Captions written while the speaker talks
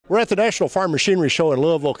We're at the National Farm Machinery Show in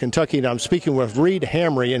Louisville, Kentucky, and I'm speaking with Reid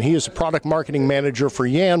Hamre, and he is the product marketing manager for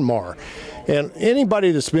Yanmar. And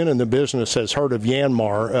anybody that's been in the business has heard of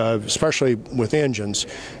Yanmar, especially with engines.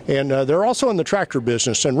 And they're also in the tractor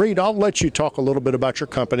business. And Reid, I'll let you talk a little bit about your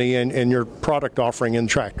company and your product offering in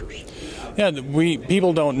tractors. Yeah,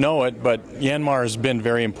 people don't know it, but Yanmar has been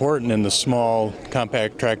very important in the small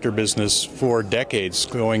compact tractor business for decades,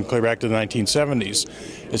 going clear back to the 1970s.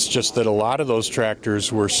 It's just that a lot of those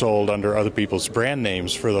tractors were sold under other people's brand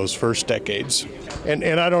names for those first decades. And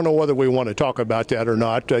I don't know whether we want to talk about that or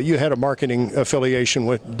not. You had a marketing affiliation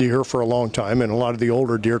with Deere for a long time, and a lot of the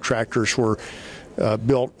older Deere tractors were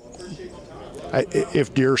built,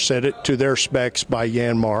 if Deere said it, to their specs by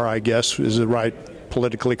Yanmar, I guess is the right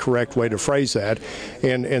politically correct way to phrase that.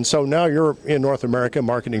 And so now you're in North America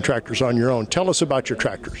marketing tractors on your own. Tell us about your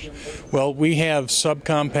tractors. Well, we have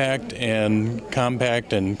subcompact and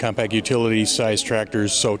compact utility size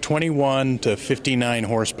tractors, so 21 to 59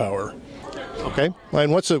 horsepower. Okay.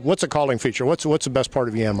 And what's a calling feature? What's the best part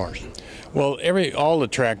of Yanmar's? Well, all the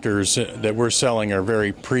tractors that we're selling are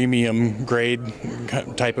very premium grade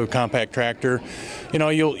type of compact tractor. You know,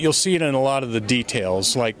 you'll see it in a lot of the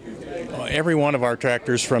details, like every one of our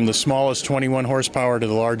tractors, from the smallest 21 horsepower to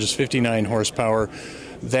the largest 59 horsepower,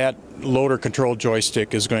 that loader control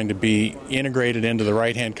joystick is going to be integrated into the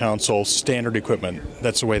right-hand console, standard equipment.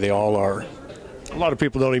 That's the way they all are. A lot of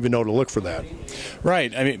people don't even know to look for that.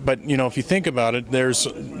 Right. I mean, but you know, if you think about it, there's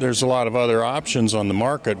a lot of other options on the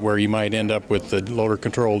market where you might end up with the loader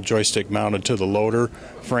control joystick mounted to the loader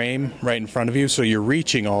frame right in front of you, so you're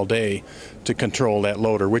reaching all day to control that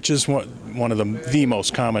loader, which is one of the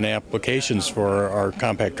most common applications for our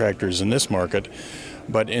compact tractors in this market.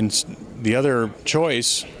 But in the other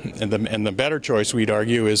choice, and the better choice, we'd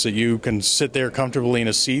argue, is that you can sit there comfortably in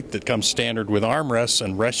a seat that comes standard with armrests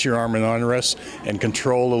and rest your arm in armrests and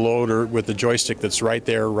control the loader with the joystick that's right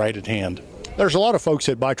there, right at hand. There's a lot of folks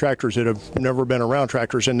that buy tractors that have never been around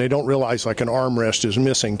tractors, and they don't realize like an armrest is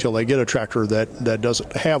missing till they get a tractor that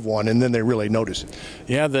doesn't have one, and then they really notice it.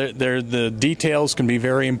 Yeah, the details can be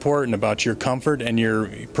very important about your comfort and your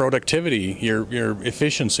productivity, your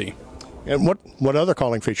efficiency. And what other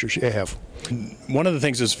calling features you have? One of the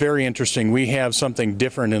things that's very interesting, we have something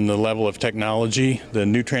different in the level of technology, the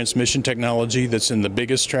new transmission technology that's in the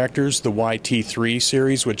biggest tractors, the YT3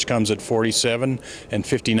 series, which comes at 47 and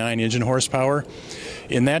 59 engine horsepower.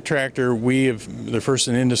 In that tractor, we have the first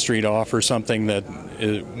in the industry to offer something that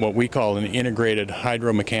is what we call an integrated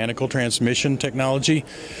hydromechanical transmission technology,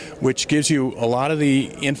 which gives you a lot of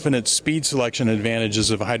the infinite speed selection advantages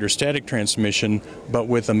of a hydrostatic transmission, but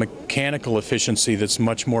with a mechanical efficiency that's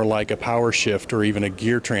much more like a power shift or even a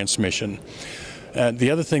gear transmission.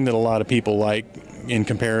 The other thing that a lot of people like in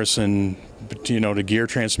comparison to gear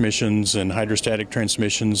transmissions and hydrostatic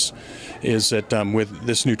transmissions is that with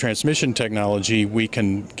this new transmission technology, we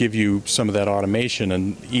can give you some of that automation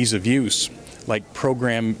and ease of use, like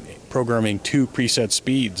programming 2 preset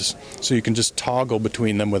speeds, so you can just toggle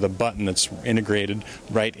between them with a button that's integrated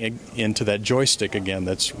right into that joystick again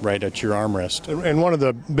that's right at your armrest. And one of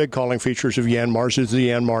the big calling features of Yanmar's is the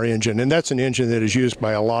Yanmar engine, and that's an engine that is used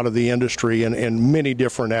by a lot of the industry in many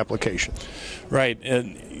different applications. Right.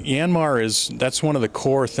 Yanmar that's one of the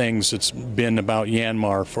core things that's been about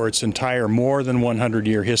Yanmar for its entire more than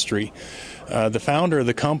 100-year history. The founder of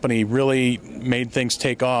the company really made things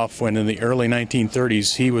take off when in the early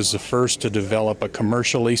 1930s he was the first to develop a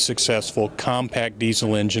commercially successful compact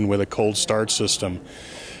diesel engine with a cold start system.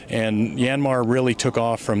 And Yanmar really took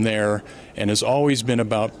off from there and has always been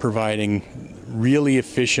about providing really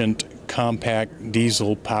efficient compact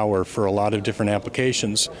diesel power for a lot of different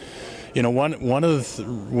applications. You know, one of the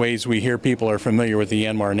ways we hear people are familiar with the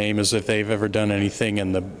Yanmar name is if they've ever done anything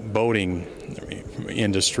in the boating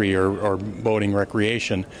industry or boating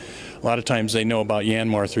recreation. A lot of times they know about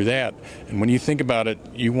Yanmar through that. And when you think about it,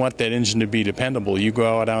 you want that engine to be dependable. You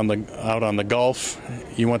go out on the Gulf,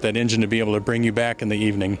 you want that engine to be able to bring you back in the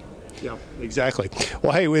evening. Yeah, exactly.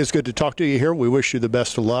 Well, hey, it was good to talk to you here. We wish you the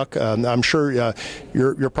best of luck. I'm sure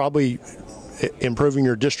you're probably improving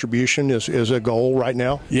your distribution is a goal right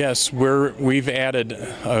now? Yes, we've added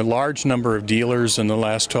a large number of dealers in the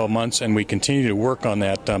last 12 months, and we continue to work on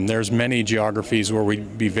that. There's many geographies where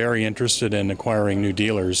we'd be very interested in acquiring new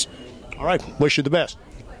dealers. All right, wish you the best.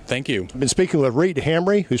 Thank you. I've been speaking with Reid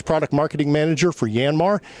Hamre, who's product marketing manager for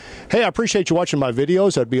Yanmar. Hey, I appreciate you watching my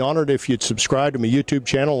videos. I'd be honored if you'd subscribe to my YouTube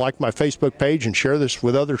channel, like my Facebook page, and share this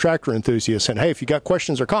with other tractor enthusiasts. And hey, if you got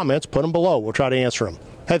questions or comments, put them below. We'll try to answer them.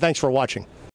 Hey, thanks for watching.